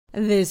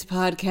This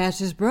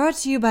podcast is brought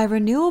to you by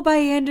Renewal by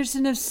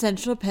Andersen of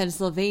Central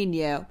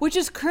Pennsylvania, which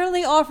is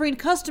currently offering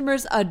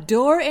customers a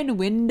door and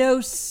window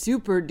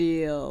super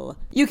deal.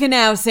 You can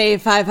now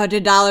save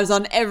 $500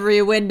 on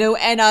every window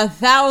and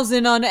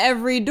 $1,000 on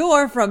every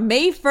door from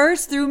May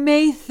 1st through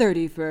May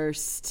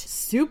 31st.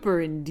 Super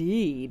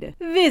indeed.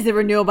 Visit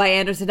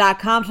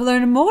renewalbyandersen.com to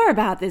learn more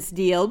about this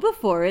deal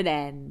before it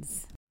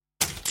ends.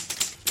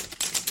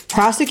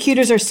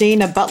 Prosecutors are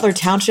saying a Butler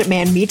Township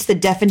man meets the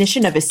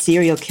definition of a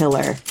serial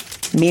killer.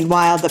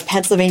 Meanwhile, the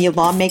Pennsylvania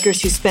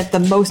lawmakers who spent the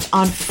most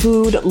on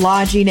food,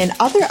 lodging, and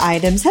other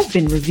items have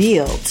been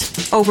revealed.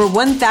 Over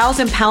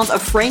 1,000 pounds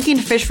of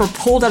Frankenfish were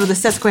pulled out of the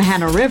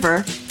Susquehanna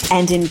River.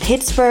 And in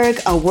Pittsburgh,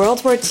 a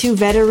World War II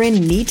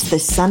veteran meets the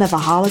son of a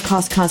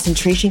Holocaust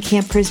concentration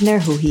camp prisoner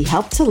who he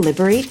helped to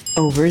liberate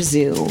over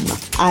Zoom.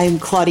 I'm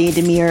Claudia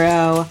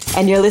DeMiro,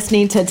 and you're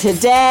listening to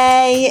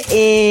Today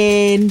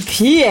in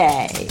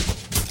PA.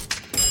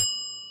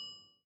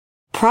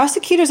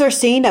 Prosecutors are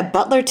saying a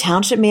Butler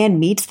Township man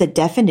meets the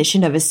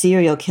definition of a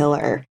serial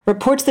killer,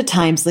 reports the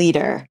Times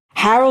Leader.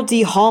 Harold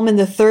D. Hallman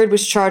III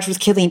was charged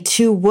with killing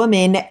two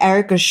women,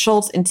 Erica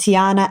Schultz and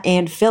Tiana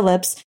Ann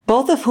Phillips,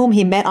 both of whom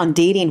he met on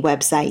dating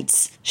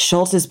websites.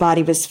 Schultz's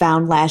body was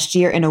found last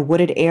year in a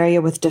wooded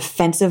area with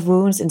defensive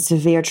wounds and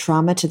severe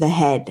trauma to the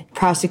head.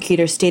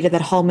 Prosecutors stated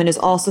that Hallman is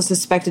also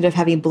suspected of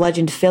having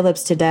bludgeoned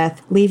Phillips to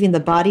death, leaving the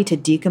body to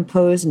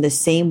decompose in the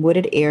same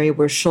wooded area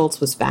where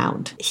Schultz was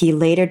found. He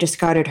later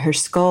discarded her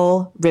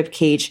skull,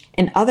 ribcage,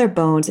 and other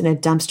bones in a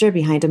dumpster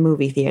behind a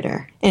movie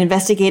theater.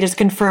 Investigators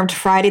confirmed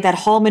Friday that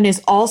Hallman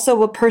is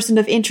also a person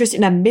of interest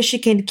in a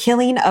Michigan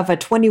killing of a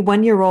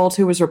 21-year-old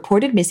who was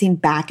reported missing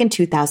back in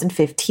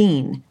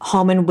 2015.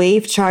 Hallman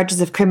waived charges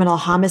of criminal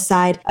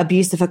homicide,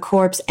 abuse of a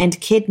corpse,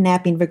 and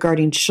kidnapping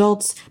regarding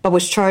Schultz, but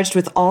was charged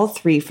with all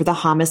three for the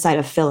homicide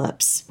of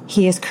Phillips.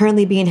 He is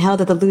currently being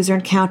held at the Luzerne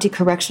County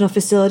Correctional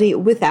Facility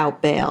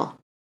without bail.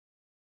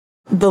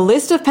 The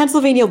list of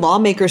Pennsylvania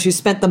lawmakers who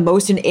spent the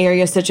most in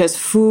areas such as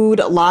food,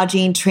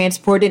 lodging,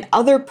 transport, and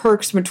other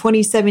perks from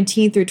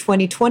 2017 through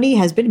 2020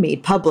 has been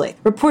made public,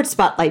 reports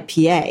Spotlight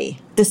PA.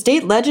 The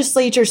state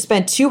legislature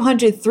spent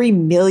 $203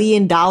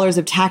 million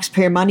of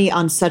taxpayer money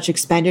on such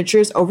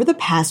expenditures over the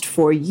past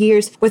 4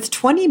 years, with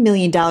 $20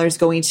 million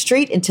going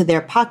straight into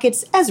their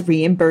pockets as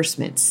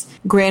reimbursements.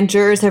 Grand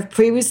jurors have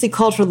previously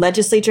called for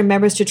legislature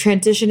members to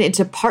transition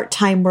into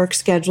part-time work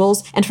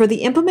schedules and for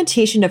the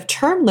implementation of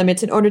term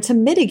limits in order to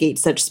mitigate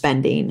such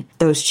spending.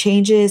 Those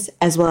changes,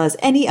 as well as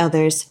any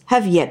others,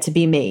 have yet to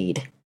be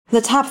made. The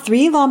top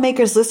three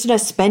lawmakers listed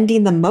as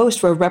spending the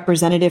most were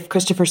Representative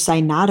Christopher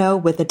Sinato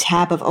with a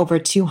tab of over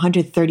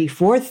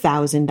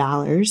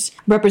 $234,000,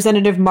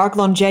 Representative Mark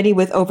Longetti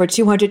with over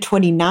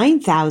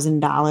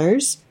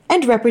 $229,000,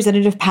 and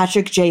Representative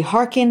Patrick J.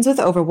 Harkins with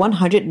over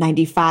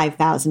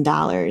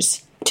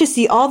 $195,000. To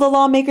see all the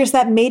lawmakers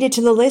that made it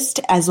to the list,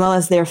 as well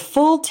as their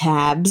full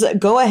tabs,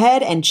 go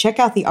ahead and check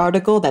out the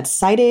article that's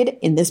cited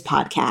in this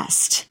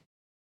podcast.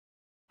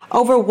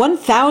 Over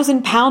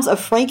 1,000 pounds of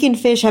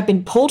Frankenfish have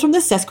been pulled from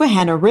the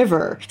Susquehanna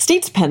River,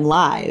 states Penn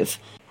Live.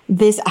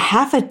 This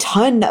half a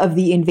ton of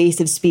the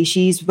invasive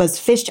species was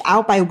fished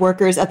out by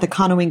workers at the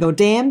Conowingo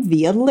Dam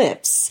via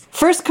lifts.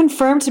 First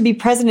confirmed to be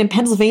present in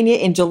Pennsylvania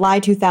in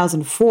July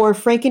 2004,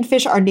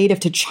 Frankenfish are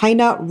native to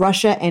China,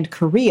 Russia, and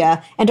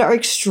Korea, and are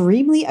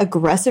extremely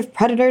aggressive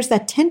predators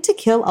that tend to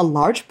kill a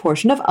large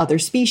portion of other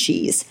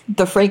species.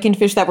 The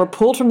Frankenfish that were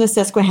pulled from the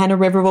Susquehanna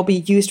River will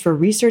be used for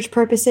research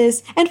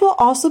purposes and will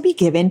also be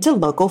given to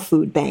local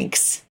food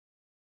banks.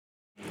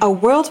 A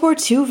World War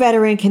II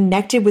veteran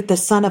connected with the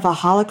son of a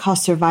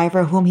Holocaust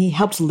survivor whom he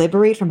helped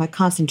liberate from a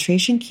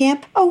concentration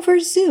camp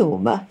over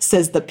Zoom,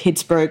 says the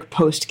Pittsburgh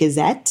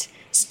Post-Gazette.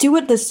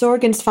 Stuart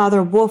Lesorgen's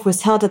father Wolf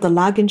was held at the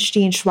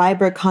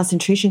Lagenstein-Schweiberg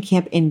concentration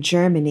camp in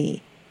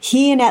Germany.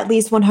 He and at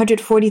least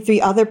 143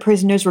 other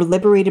prisoners were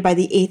liberated by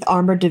the 8th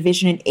Armored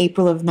Division in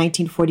April of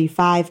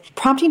 1945,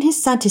 prompting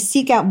his son to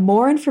seek out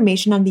more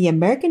information on the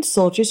American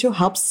soldiers who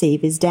helped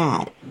save his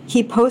dad.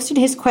 He posted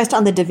his quest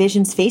on the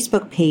division's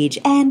Facebook page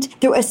and,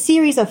 through a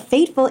series of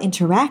fateful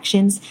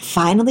interactions,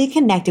 finally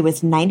connected with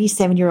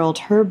 97-year-old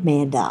Herb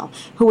Mandel,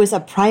 who was a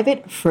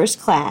private first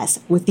class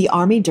with the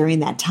Army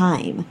during that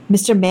time.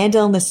 Mr.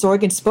 Mandel and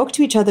Lesorgen spoke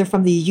to each other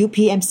from the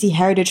UPMC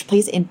Heritage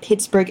Place in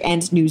Pittsburgh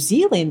and New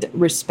Zealand,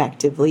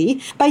 respectively,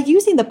 by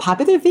using the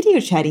popular video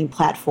chatting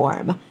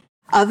platform.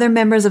 Other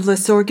members of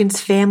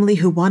Lesorgen's family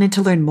who wanted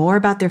to learn more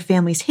about their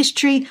family's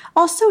history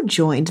also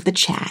joined the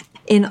chat.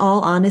 In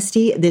all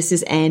honesty, this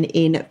is an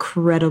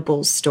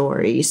incredible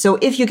story. So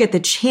if you get the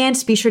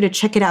chance, be sure to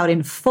check it out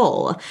in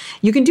full.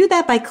 You can do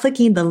that by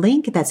clicking the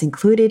link that's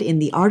included in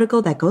the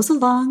article that goes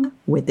along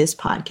with this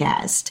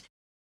podcast.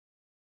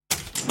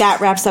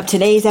 That wraps up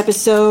today's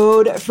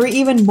episode. For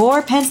even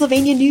more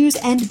Pennsylvania news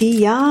and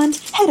beyond,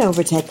 head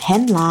over to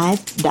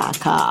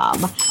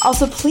PennLive.com.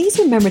 Also, please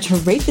remember to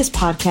rate this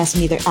podcast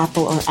on either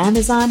Apple or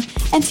Amazon,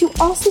 and to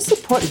also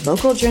support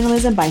local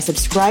journalism by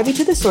subscribing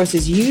to the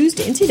sources used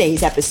in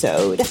today's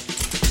episode.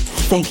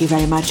 Thank you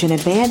very much in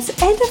advance,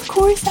 and of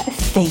course,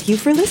 thank you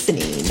for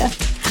listening.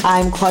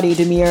 I'm Claudia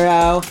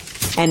DeMiro.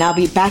 And I'll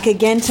be back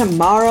again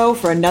tomorrow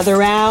for another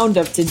round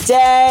of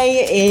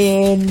Today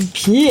in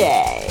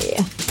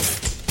PA.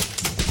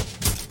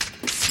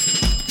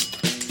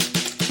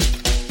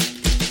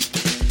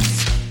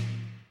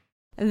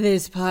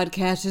 This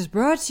podcast is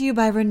brought to you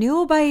by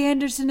Renewal by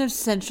Andersen of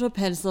Central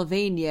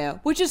Pennsylvania,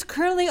 which is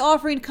currently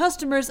offering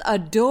customers a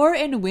door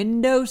and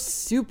window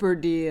super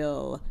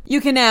deal. You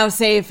can now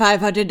save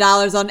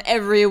 $500 on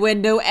every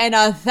window and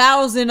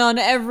 $1,000 on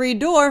every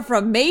door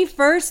from May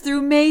 1st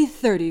through May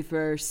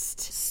 31st.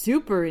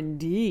 Super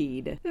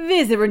indeed.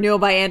 Visit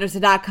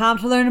renewalbyandersen.com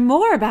to learn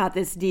more about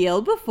this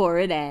deal before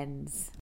it ends.